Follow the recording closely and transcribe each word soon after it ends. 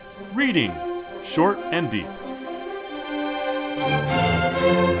Reading Short and Deep.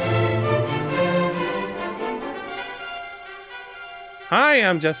 Hi,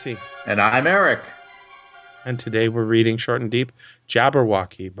 I'm Jesse. And I'm Eric. And today we're reading Short and Deep,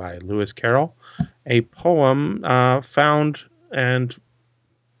 Jabberwocky by Lewis Carroll, a poem found and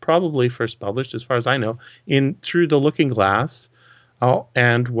probably first published, as far as I know, in Through the Looking Glass,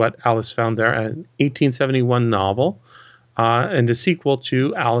 and what Alice found there, an 1871 novel, and a sequel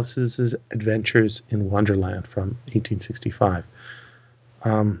to Alice's Adventures in Wonderland from 1865.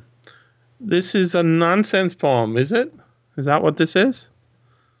 This is a nonsense poem, is it? Is that what this is?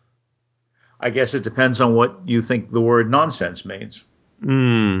 I guess it depends on what you think the word nonsense means.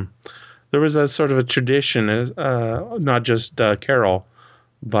 There was a sort of a tradition, not just Carroll,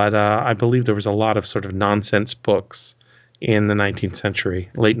 but I believe there was a lot of sort of nonsense books in the 19th century,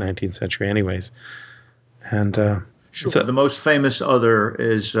 late 19th century anyways. And sure. The most famous other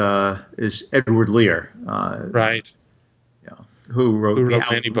is Edward Lear. Right. Who wrote the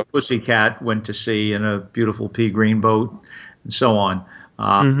many books. Pussycat Went to Sea in a Beautiful Pea Green Boat, and so on.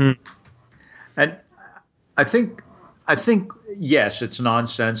 And I think yes, it's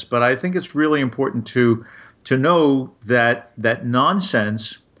nonsense, but I think it's really important to know that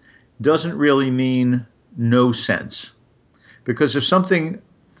nonsense doesn't really mean no sense. Because if something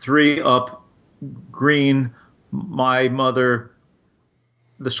 3 up green, my mother,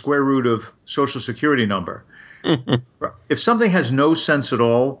 the square root of Social Security number, if something has no sense at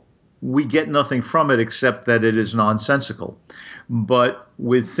all, we get nothing from it except that it is nonsensical. But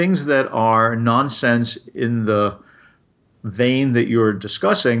with things that are nonsense in the vein that you're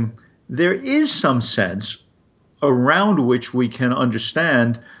discussing, there is some sense around which we can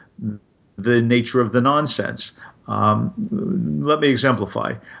understand the nature of the nonsense. Let me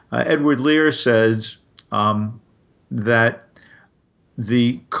exemplify. Edward Lear says that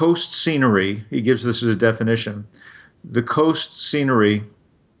the coast scenery, he gives this as a definition, the coast scenery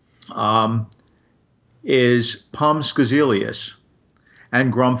is pomscazelius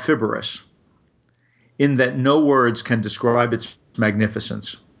and grumfiberous, in that no words can describe its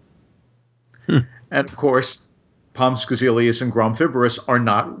magnificence. And of course, pomscazelius and grumfiberous are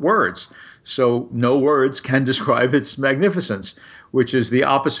not words. So no words can describe its magnificence, which is the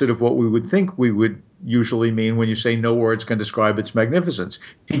opposite of what we would think we would usually mean when you say no words can describe its magnificence.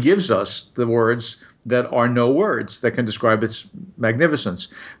 He gives us the words that are no words that can describe its magnificence.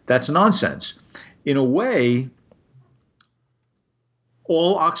 That's nonsense. In a way,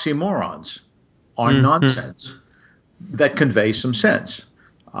 all oxymorons are nonsense that convey some sense.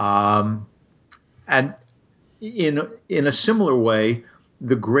 And in a similar way,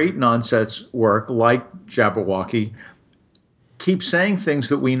 the great nonsense work, like Jabberwocky, keeps saying things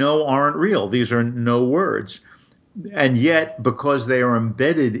that we know aren't real. These are no words. And yet, because they are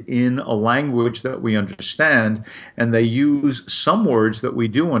embedded in a language that we understand, and they use some words that we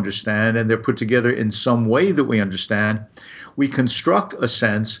do understand, and they're put together in some way that we understand, we construct a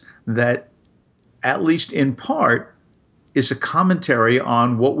sense that, at least in part, is a commentary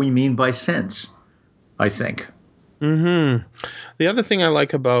on what we mean by sense, I think. The other thing I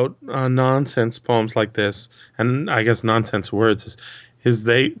like about nonsense poems like this, and I guess nonsense words, is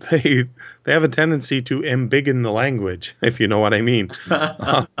they have a tendency to embiggen the language, if you know what I mean.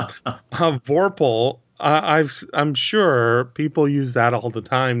 Vorpal, I'm sure people use that all the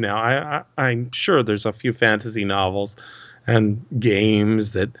time now. I'm sure there's a few fantasy novels and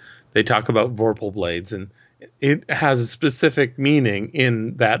games that they talk about Vorpal blades, and it has a specific meaning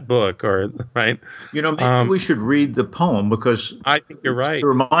in that book, or right? Maybe we should read the poem, because I think you're right. To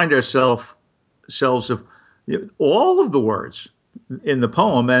remind ourselves of all of the words in the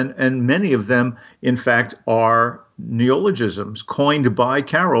poem, and many of them, in fact, are neologisms coined by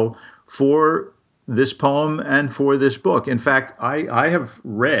Carroll for this poem and for this book. In fact, I have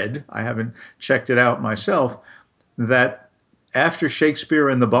read, I haven't checked it out myself, that after Shakespeare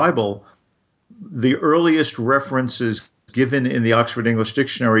and the Bible, the earliest references given in the Oxford English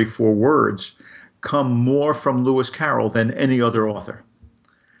Dictionary for words come more from Lewis Carroll than any other author.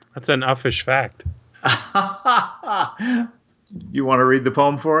 That's an uffish fact. You want to read the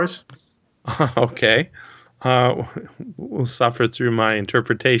poem for us? Okay. We'll suffer through my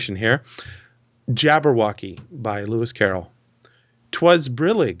interpretation here. Jabberwocky by Lewis Carroll. 'Twas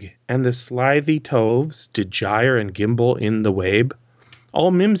brillig, and the slithy toves did gyre and gimble in the wabe.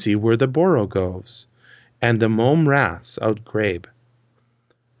 All mimsy were the borogoves, and the mome raths outgrabe.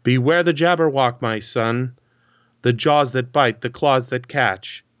 Beware the Jabberwock, my son, the jaws that bite, the claws that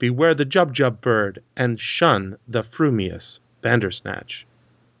catch. Beware the Jubjub bird, and shun the frumious Bandersnatch.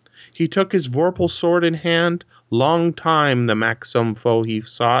 He took his vorpal sword in hand, long time the manxome foe he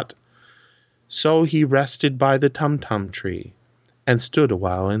sought. So he rested by the tum-tum tree, and stood a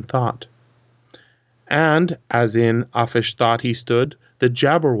while in thought. And, as in uffish thought he stood, the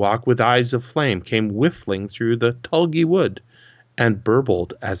Jabberwock with eyes of flame came whiffling through the tulgey wood, and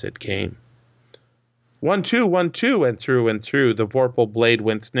burbled as it came. 1, 2, 1, 2, and through the vorpal blade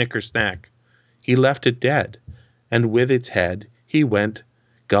went snicker-snack. He left it dead, and with its head he went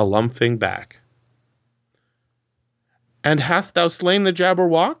galumphing back. And hast thou slain the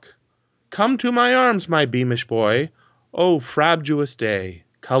Jabberwock? Come to my arms, my beamish boy. O frabjous day,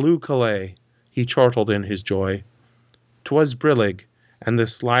 Callooh Callay, he chortled in his joy. 'Twas brillig, and the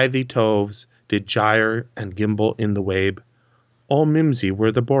slithy toves did gyre and gimble in the wabe. All mimsy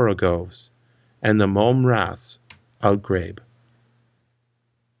were the borogoves, and the mome raths outgrabe.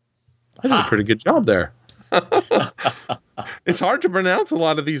 I did a pretty good job there. It's hard to pronounce a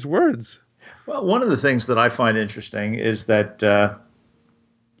lot of these words. Well, one of the things that I find interesting is that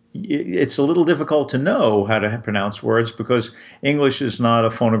it's a little difficult to know how to pronounce words because English is not a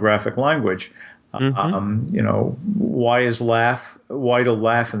phonographic language. Why do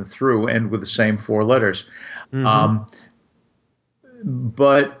laugh and through end with the same 4 letters?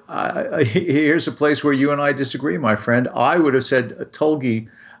 But here's a place where you and I disagree, my friend. I would have said Tulgey,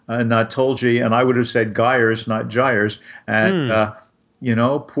 not Tulgey, and I would have said Gyres, not Gyres. And,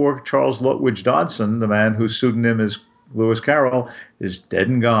 poor Charles Lutwidge Dodson, the man whose pseudonym is Lewis Carroll, is dead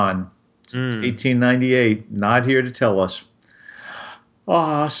and gone since 1898, not here to tell us.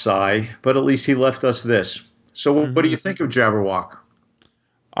 Ah, sigh, but at least he left us this. So what do you think of Jabberwock?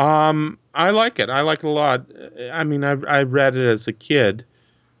 I like it. I like it a lot. I mean, I read it as a kid.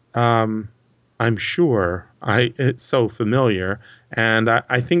 I'm sure it's so familiar. And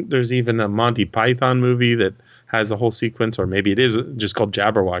I think there's even a Monty Python movie that has a whole sequence, or maybe it is just called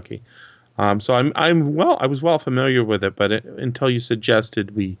Jabberwocky. So I was well familiar with it, but until you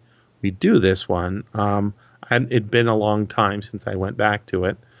suggested we do this one, it'd been a long time since I went back to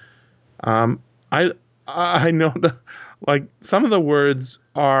it. I know some of the words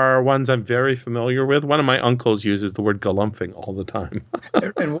are ones I'm very familiar with. One of my uncles uses the word galumphing all the time.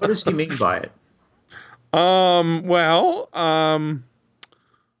 And what does he mean by it?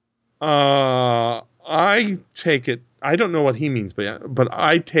 I take it, I don't know what he means, but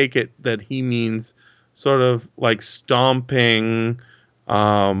I take it that he means sort of like stomping,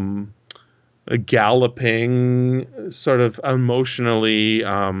 galloping, sort of emotionally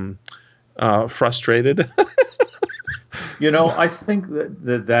frustrated. I think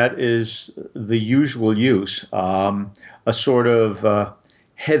that is the usual use, a sort of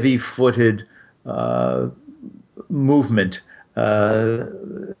heavy-footed movement,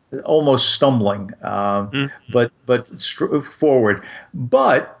 almost stumbling, but forward.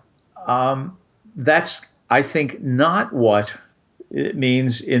 But that's, I think, not what it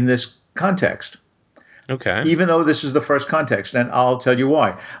means in this context. Okay. Even though this is the first context, and I'll tell you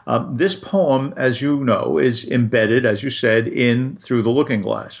why. This poem, as you know, is embedded, as you said, in Through the Looking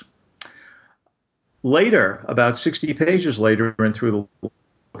Glass. Later, about 60 pages later in Through the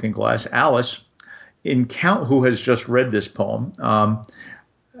Looking Glass, Alice, who has just read this poem,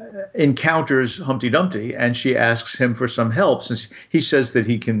 encounters Humpty Dumpty, and she asks him for some help since he says that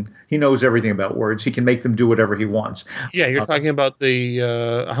he knows everything about words. He can make them do whatever he wants. Yeah, you're talking about the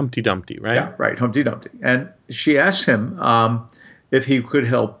Humpty Dumpty, right? Yeah, right, Humpty Dumpty. And she asks him if he could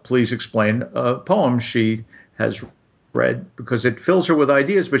help please explain a poem she has read because it fills her with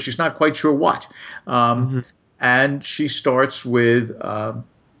ideas, but she's not quite sure what. And she starts with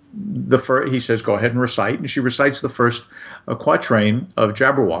he says, go ahead and recite. And she recites the first quatrain of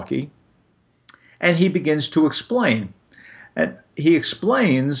Jabberwocky. And he begins to explain. And he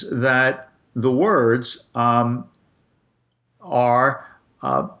explains that the words are,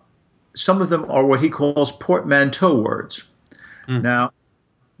 some of them are what he calls portmanteau words. Now,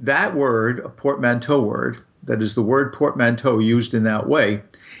 that word, a portmanteau word, that is the word portmanteau used in that way,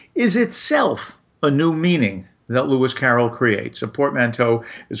 is itself a new meaning that Lewis Carroll creates. A portmanteau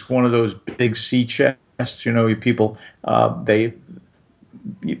is one of those big sea chests. People,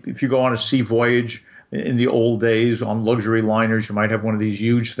 if you go on a sea voyage in the old days on luxury liners, you might have one of these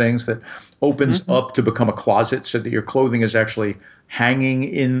huge things that opens up to become a closet so that your clothing is actually hanging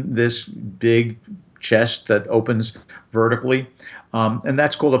in this big chest that opens vertically. And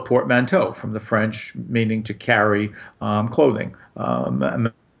that's called a portmanteau, from the French, meaning to carry clothing.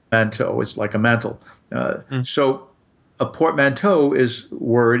 Manteau is like a mantle. So a portmanteau is a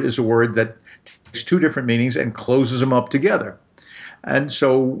word that takes two different meanings and closes them up together. And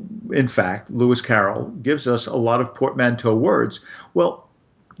so, in fact, Lewis Carroll gives us a lot of portmanteau words. Well,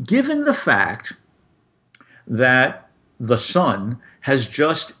 given the fact that the son has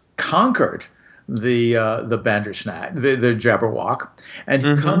just conquered the Bandersnatch, the Jabberwock, and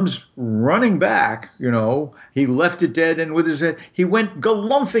he comes running back. He left it dead, and with his head, he went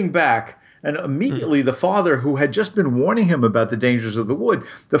galumphing back. And immediately the father, who had just been warning him about the dangers of the wood,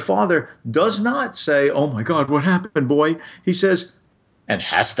 the father does not say, "Oh my God, what happened, boy?" He says, "And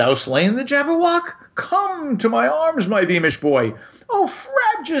hast thou slain the Jabberwock? Come to my arms, my beamish boy. Oh,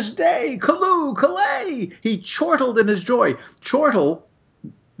 frabjous day, Callooh, Callay." He chortled in his joy. Chortle,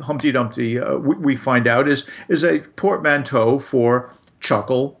 Humpty Dumpty, we find out, is a portmanteau for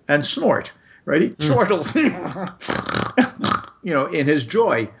chuckle and snort, right? He chortled, in his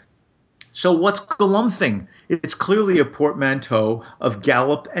joy. So what's galumphing? It's clearly a portmanteau of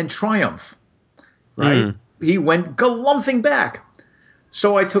gallop and triumph, right? He went galumphing back.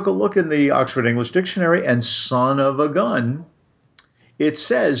 So I took a look in the Oxford English Dictionary, and son of a gun, it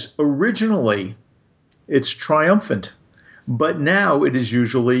says originally it's triumphant, but now it is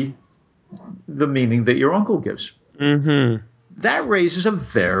usually the meaning that your uncle gives. That raises a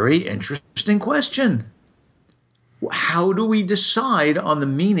very interesting question. How do we decide on the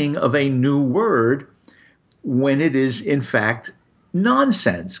meaning of a new word when it is, in fact,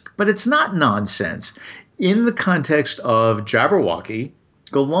 nonsense? But it's not nonsense. In the context of Jabberwocky,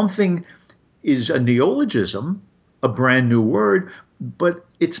 galumphing is a neologism, a brand new word, but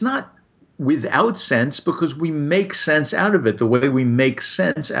it's not without sense because we make sense out of it the way we make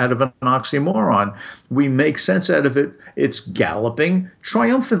sense out of an oxymoron. We make sense out of it. It's galloping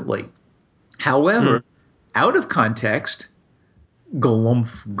triumphantly. However, out of context,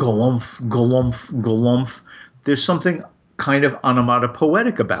 galumph, galumph, galumph, galumph, there's something kind of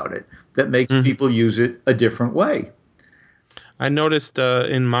onomatopoetic about it that makes people use it a different way. I noticed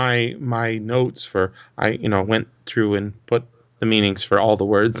in my notes I went through and put the meanings for all the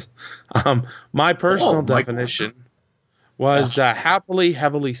words. My personal definition was happily,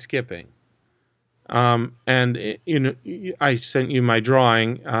 heavily skipping. And I sent you my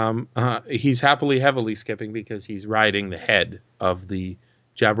drawing. He's happily, heavily skipping because he's riding the head of the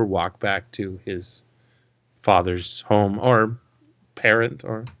Jabberwock back to his father's home or parent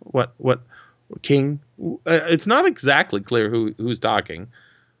or what king. It's not exactly clear who's talking.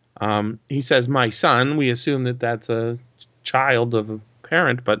 He says, "My son." We assume that that's a child of a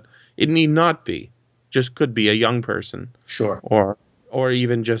parent, but it need not be. Just could be a young person, sure, or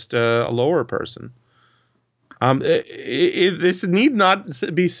even just a lower person. This need not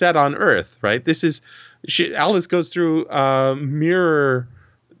be set on Earth, right? Alice goes through a mirror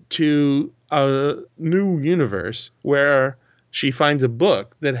to a new universe where she finds a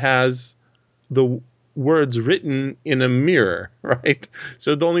book that has the words written in a mirror, right?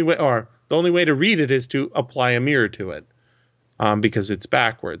 So the only way to read it is to apply a mirror to it, because it's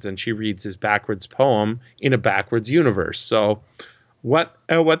backwards, and she reads his backwards poem in a backwards universe. So what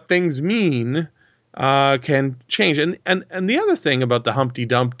things mean can change. And the other thing about the Humpty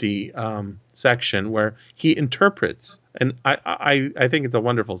Dumpty section where he interprets, and I think it's a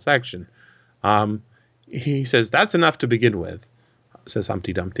wonderful section. He says, "That's enough to begin with," says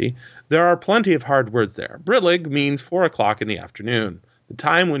Humpty Dumpty. "There are plenty of hard words there. Brillig means 4 o'clock in the afternoon, the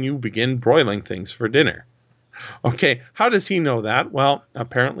time when you begin broiling things for dinner." Okay, how does he know that? Well,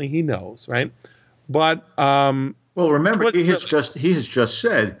 apparently he knows, right? But well, remember, he has just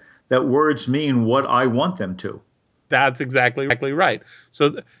said that words mean what I want them to. That's exactly right.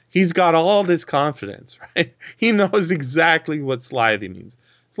 So he's got all this confidence, right? He knows exactly what slithy means.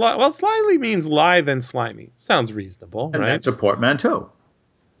 Well, slithy means lithe and slimy. Sounds reasonable, and right? That's a portmanteau.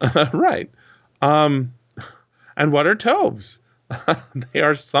 Right. And what are toves? They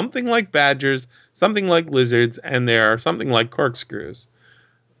are something like badgers, something like lizards, and they are something like corkscrews.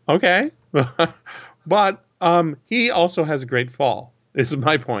 Okay. But he also has a great fall. This is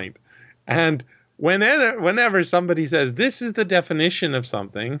my point. And whenever somebody says this is the definition of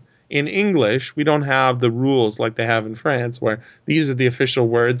something, in English, we don't have the rules like they have in France, where these are the official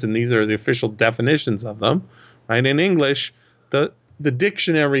words and these are the official definitions of them. Right? In English, the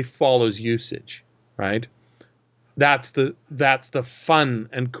dictionary follows usage. Right? That's the fun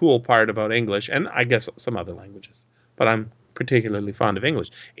and cool part about English, and I guess some other languages. But I'm particularly fond of English.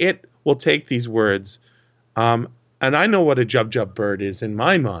 It will take these words, and I know what a jub-jub bird is in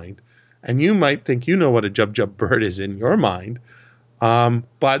my mind, and you might think you know what a jub-jub bird is in your mind,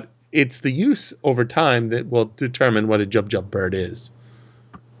 but it's the use over time that will determine what a jub-jub bird is,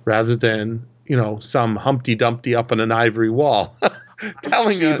 rather than some Humpty Dumpty up on an ivory wall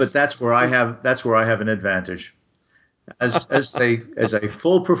telling us. But that's where I have an advantage. As a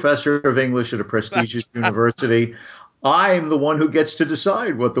full professor of English at a prestigious university, I'm the one who gets to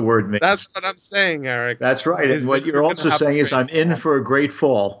decide what the word means. That's what I'm saying, Eric. That's right. And what you're also saying is I'm in for a great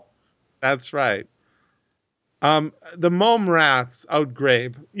fall. That's right. The mome raths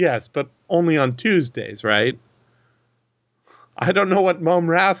outgrabe, yes, but only on Tuesdays, right? I don't know what mome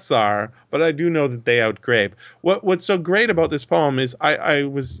raths are, but I do know that they outgrabe. What's so great about this poem is I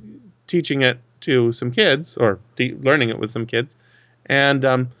was teaching it to some kids, or learning it with some kids,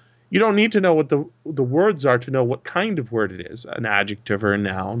 and you don't need to know what the words are to know what kind of word it is, an adjective or a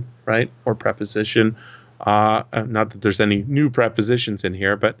noun, right, or preposition. Not that there's any new prepositions in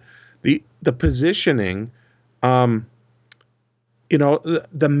here, but the positioning, the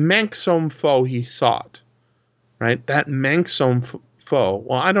manxome foe he sought, right? That manxome foe.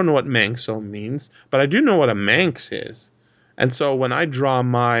 Well, I don't know what manxome means, but I do know what a manx is. And so when I draw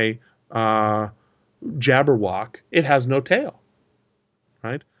my Jabberwock, it has no tail,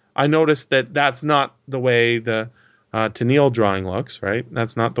 right? I noticed that that's not the way the Tenniel drawing looks, right?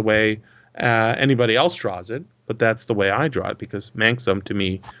 That's not the way anybody else draws it, but that's the way I draw it, because manxome to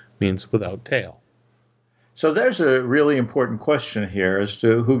me means without tail. So there's a really important question here as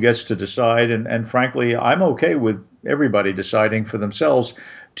to who gets to decide. And frankly, I'm okay with everybody deciding for themselves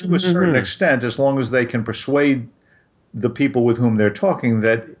to a certain extent, as long as they can persuade the people with whom they're talking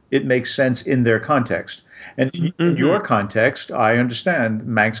that it makes sense in their context. And in your context, I understand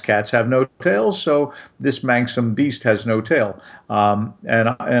Manx cats have no tails, so this manxome beast has no tail. And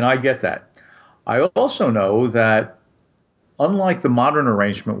I get that. I also know that unlike the modern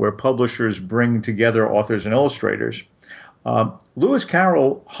arrangement where publishers bring together authors and illustrators, Lewis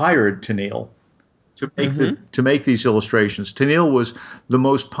Carroll hired Tenniel to make these illustrations. Tenniel was the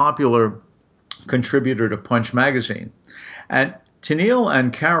most popular contributor to Punch magazine, and Tenniel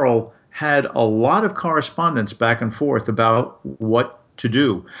and Carroll had a lot of correspondence back and forth about what to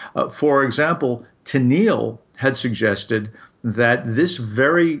do. For example, Tenniel had suggested that this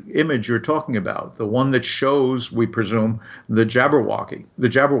very image you're talking about, the one that shows, we presume, the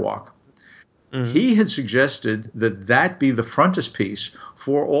Jabberwock, he had suggested that that be the frontispiece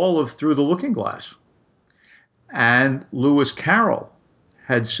for all of Through the Looking Glass. And Lewis Carroll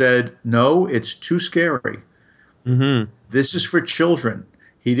had said, no, it's too scary. This is for children.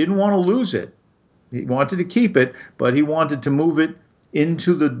 He didn't want to lose it. He wanted to keep it, but he wanted to move it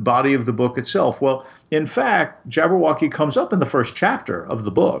into the body of the book itself. Well, in fact, Jabberwocky comes up in the first chapter of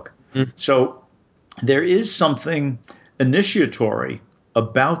the book. So there is something initiatory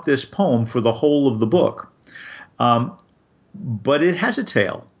about this poem for the whole of the book. But it has a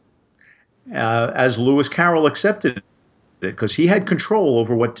tail, as Lewis Carroll accepted it, because he had control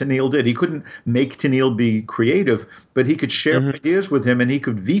over what Tenniel did. He couldn't make Tenniel be creative, but he could share ideas with him, and he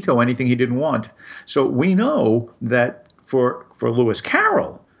could veto anything he didn't want. So we know that for Lewis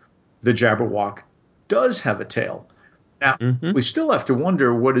Carroll, the Jabberwock does have a tail. Now, we still have to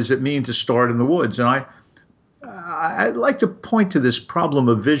wonder, what does it mean to start in the woods? And I'd like to point to this problem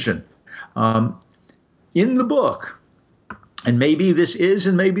of vision. In the book, and maybe this is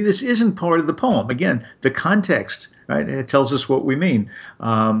and maybe this isn't part of the poem. Again, the context, right? It tells us what we mean.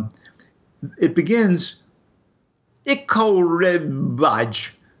 It begins,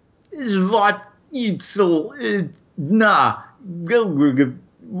 Ikorebaj, Zvat Yitzel Na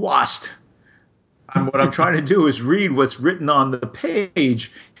Wast. What I'm trying to do is read what's written on the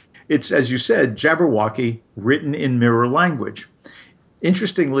page. It's, as you said, Jabberwocky written in mirror language.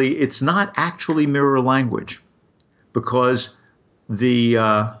 Interestingly, it's not actually mirror language, because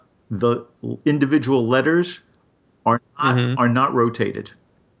the individual letters are not rotated,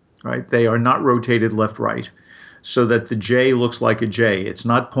 right? They are not rotated left-right, so that the J looks like a J. It's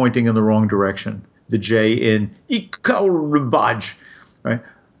not pointing in the wrong direction. The J in Ikalribaj, right?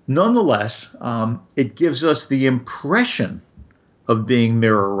 Nonetheless, it gives us the impression of being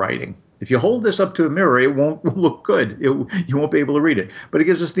mirror writing. If you hold this up to a mirror, it won't look good. You won't be able to read it. But it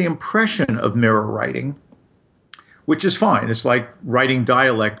gives us the impression of mirror writing, which is fine. It's like writing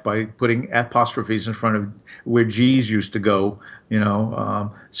dialect by putting apostrophes in front of where G's used to go,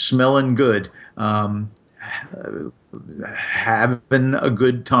 smelling good, having a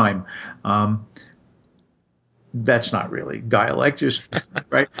good time. That's not really dialect, just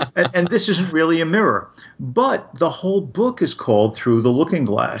right. And this isn't really a mirror, but the whole book is called Through the Looking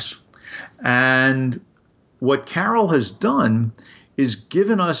Glass. And what Carroll has done is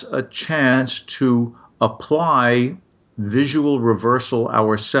given us a chance to apply visual reversal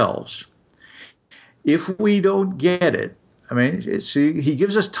ourselves. If we don't get it, see, he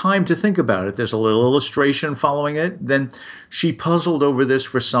gives us time to think about it. There's a little illustration following it. Then she puzzled over this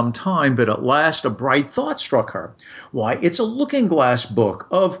for some time, but at last a bright thought struck her. Why, it's a looking glass book,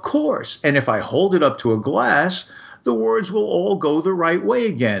 of course. And if I hold it up to a glass, the words will all go the right way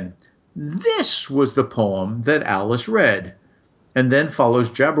again. This was the poem that Alice read. And then follows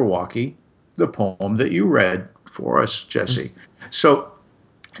Jabberwocky, the poem that you read for us, Jesse. So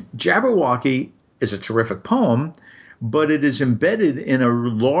Jabberwocky is a terrific poem, but it is embedded in a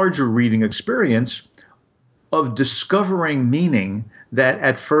larger reading experience of discovering meaning that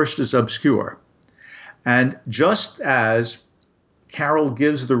at first is obscure. And just as Carol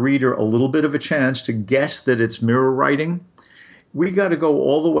gives the reader a little bit of a chance to guess that it's mirror writing, we got to go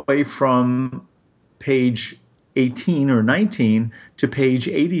all the way from page 18 or 19 to page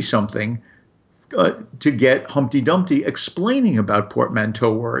 80-something to get Humpty Dumpty explaining about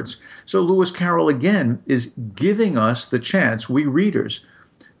portmanteau words. So Lewis Carroll, again, is giving us the chance, we readers,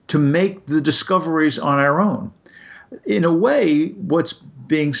 to make the discoveries on our own. In a way, what's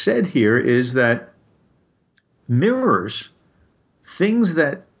being said here is that mirrors, things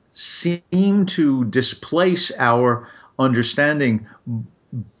that seem to displace our understanding,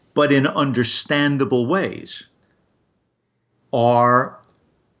 but in understandable ways, are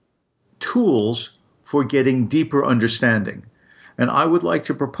tools for getting deeper understanding. And I would like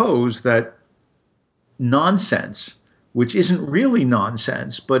to propose that nonsense, which isn't really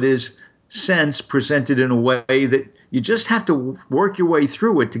nonsense, but is sense presented in a way that you just have to work your way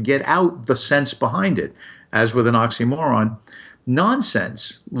through it to get out the sense behind it, as with an oxymoron.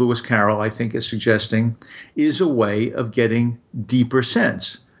 Nonsense, Lewis Carroll, I think, is suggesting, is a way of getting deeper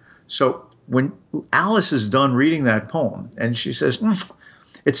sense. So when Alice is done reading that poem, and she says,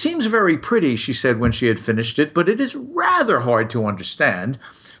 it seems very pretty, she said when she had finished it, but it is rather hard to understand.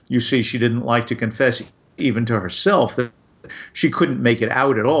 You see, she didn't like to confess even to herself that she couldn't make it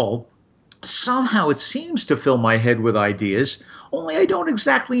out at all. Somehow it seems to fill my head with ideas, only I don't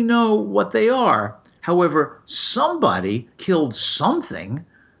exactly know what they are. However, somebody killed something.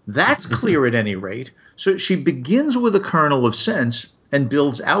 That's clear at any rate. So she begins with a kernel of sense and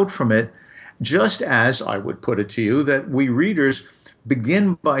builds out from it, just as I would put it to you that we readers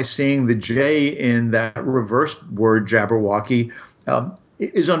begin by seeing the J in that reversed word Jabberwocky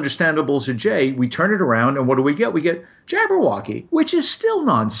is understandable as a J. We turn it around, and what do we get? We get Jabberwocky, which is still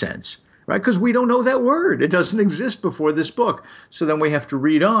nonsense, right? Because we don't know that word. It doesn't exist before this book. So then we have to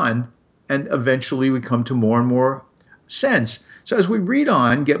read on, and eventually we come to more and more sense. So as we read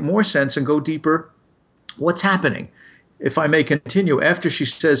on, get more sense and go deeper, what's happening? If I may continue, after she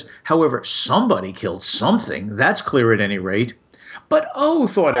says, however, somebody killed something, that's clear at any rate. But oh,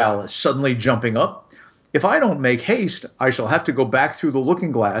 thought Alice, suddenly jumping up, if I don't make haste, I shall have to go back through the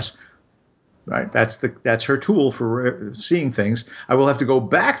looking glass. Right? That's her tool for seeing things. I will have to go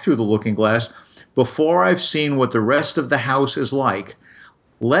back through the looking glass before I've seen what the rest of the house is like.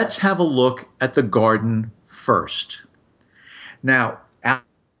 Let's have a look at the garden first. Now,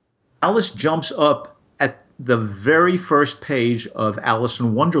 Alice jumps up at the very first page of Alice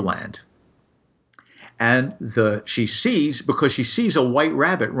in Wonderland. And she sees a white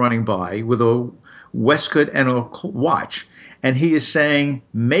rabbit running by with a waistcoat and a watch. And he is saying,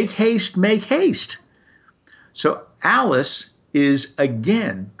 make haste, make haste. So Alice is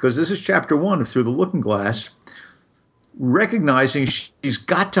again, because this is chapter 1 of Through the Looking Glass, recognizing she's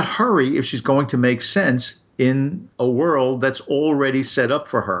got to hurry if she's going to make sense in a world that's already set up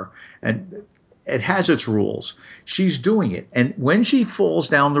for her. And it has its rules. She's doing it. And when she falls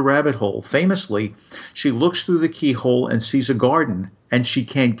down the rabbit hole, famously, she looks through the keyhole and sees a garden, and she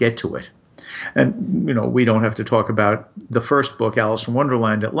can't get to it. And, we don't have to talk about the first book, Alice in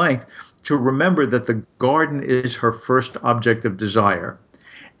Wonderland, at length, to remember that the garden is her first object of desire.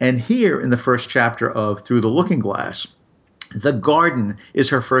 And here in the first chapter of Through the Looking Glass, the garden is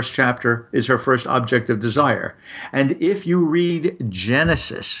her first object of desire. And if you read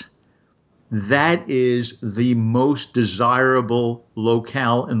Genesis, that is the most desirable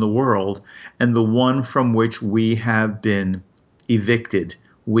locale in the world and the one from which we have been evicted,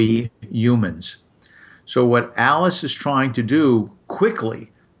 we humans. So what Alice is trying to do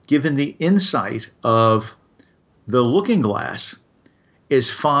quickly, given the insight of the looking glass,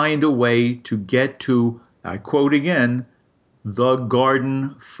 is find a way to get to, I quote again, the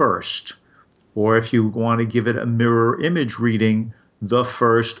garden first. Or if you want to give it a mirror image reading, the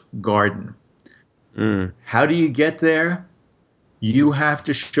first garden. How do you get there? You have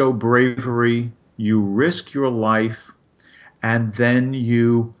to show bravery, you risk your life, and then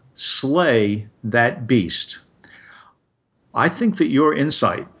you slay that beast. I think that your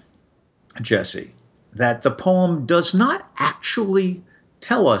insight, Jesse, that the poem does not actually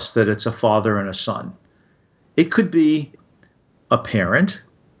tell us that it's a father and a son. It could be a parent,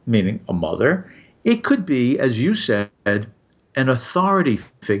 meaning a mother. It could be, as you said, an authority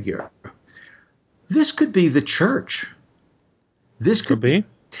figure. this could be the church. This could be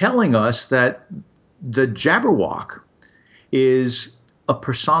telling us that the Jabberwock is a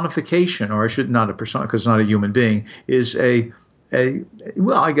personification, or I should not a persona because it's not a human being, is an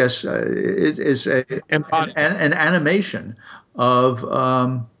animation of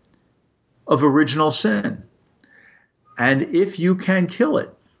original sin. And if you can kill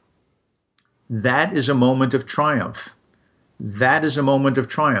it, that is a moment of triumph. That is a moment of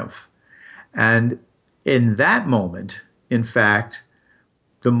triumph. And in that moment, in fact,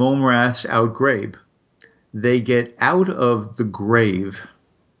 the Momraths outgrabe. They get out of the grave.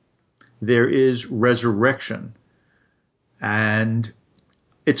 There is resurrection. And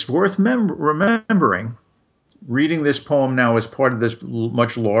it's worth remembering, reading this poem now as part of this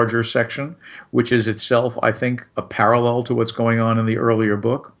much larger section, which is itself, I think, a parallel to what's going on in the earlier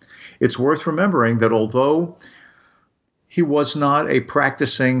book. It's worth remembering that although he was not a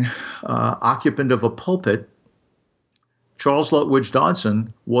practicing occupant of a pulpit, Charles Lutwidge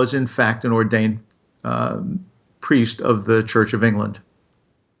Dodson was in fact an ordained priest of the Church of England.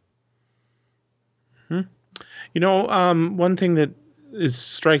 One thing that is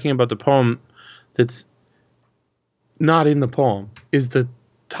striking about the poem that's not in the poem is the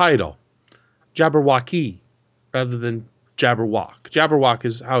title, Jabberwocky, rather than Jabberwock. Jabberwock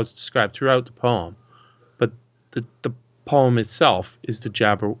is how it's described throughout the poem, but the poem itself is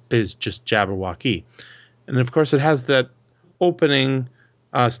just Jabberwocky, and of course it has that opening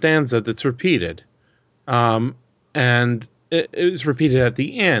stanza that's repeated, and it is repeated at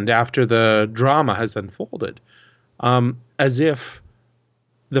the end after the drama has unfolded, as if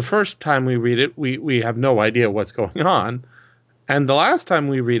the first time we read it, we have no idea what's going on, and the last time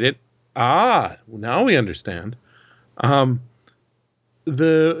we read it, now we understand. The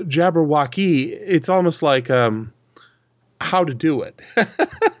Jabberwocky, it's almost like how to do it.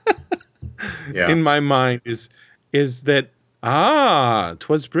 In my mind is that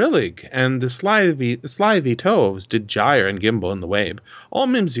 'twas brillig, and the slithy toves did gyre and gimble in the wabe. All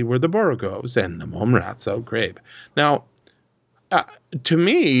mimsy were the borogoves, and the Momraths outgrabe. Now, to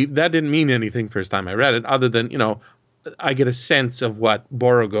me, that didn't mean anything first time I read it, other than, I get a sense of what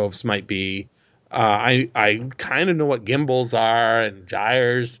borogoves might be. I kind of know what gimbles are, and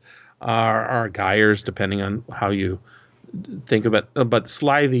gyres are gyres, depending on how you think about it. But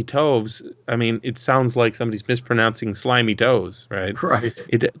slithy toves, I mean, it sounds like somebody's mispronouncing slimy toes, right? Right.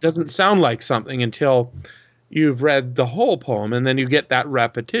 It doesn't sound like something until you've read the whole poem, and then you get that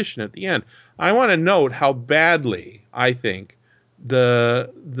repetition at the end. I want to note how badly I think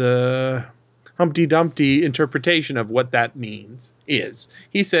the Humpty Dumpty interpretation of what that means is.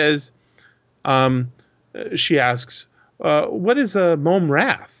 He says, she asks, what is a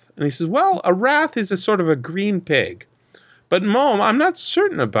Momrath? And he says, well, a wrath is a sort of a green pig. But mom, I'm not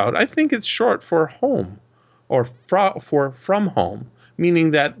certain about. I think it's short for home, or for from home,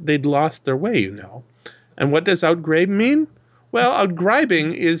 meaning that they'd lost their way, And what does outgrabe mean? Well,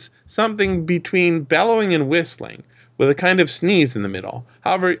 outgribing is something between bellowing and whistling, with a kind of sneeze in the middle.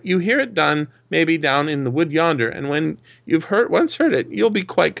 However, you hear it done maybe down in the wood yonder, and when you've once heard it, you'll be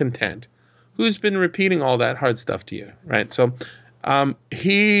quite content. Who's been repeating all that hard stuff to you, right? So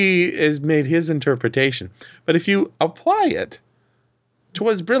he has made his interpretation. But if you apply it,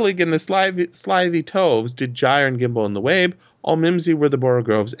 'twas brillig, and the slithy toves did gyre and gimble in the wabe. All mimsy were the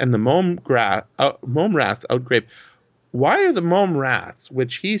borogoves, and the Momraths outgrabe. Why are the Momraths,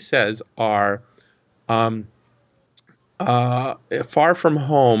 which he says are far from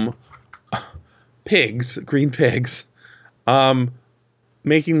home pigs, green pigs,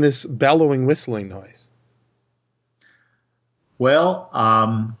 making this bellowing, whistling noise? Well,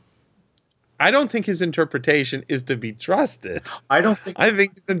 I don't think his interpretation is to be trusted. I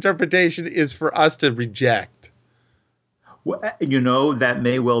think his interpretation is for us to reject. Well, that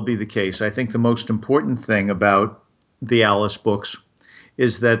may well be the case. I think the most important thing about the Alice books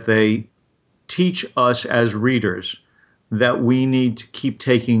is that they teach us as readers that we need to keep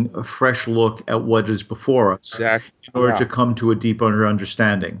taking a fresh look at what is before us in order to come to a deeper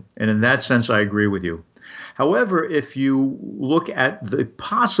understanding. And in that sense, I agree with you. However, if you look at the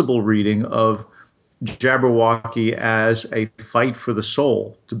possible reading of Jabberwocky as a fight for the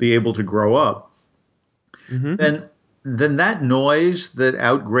soul to be able to grow up, then that noise that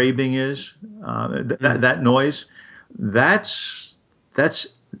outgrabing is, that noise, that's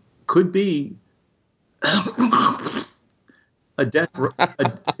could be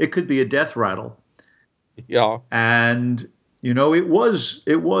it could be a death rattle. Yeah. And it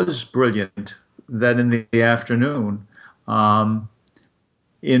was brilliant that in the afternoon,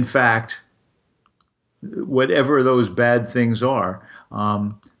 in fact, whatever those bad things are,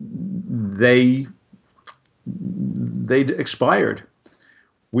 they they'd expired.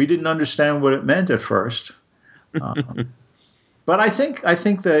 We didn't understand what it meant at first. But I think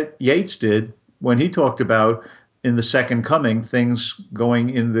that Yeats did when he talked about in the Second Coming things going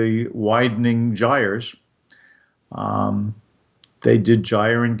in the widening gyres. They did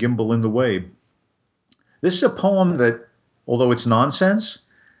gyre and gimble in the wabe. This is a poem that, although it's nonsense,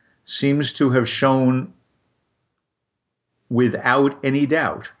 seems to have shown without any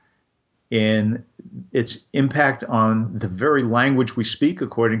doubt in its impact on the very language we speak,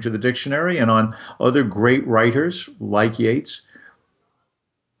 according to the dictionary, and on other great writers like Yeats,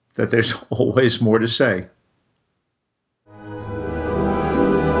 that there's always more to say.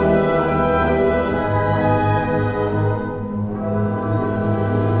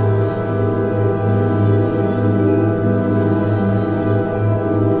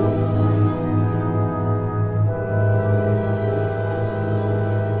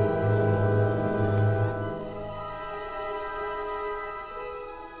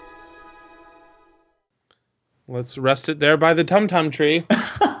 Let's rest it there by the tum-tum tree.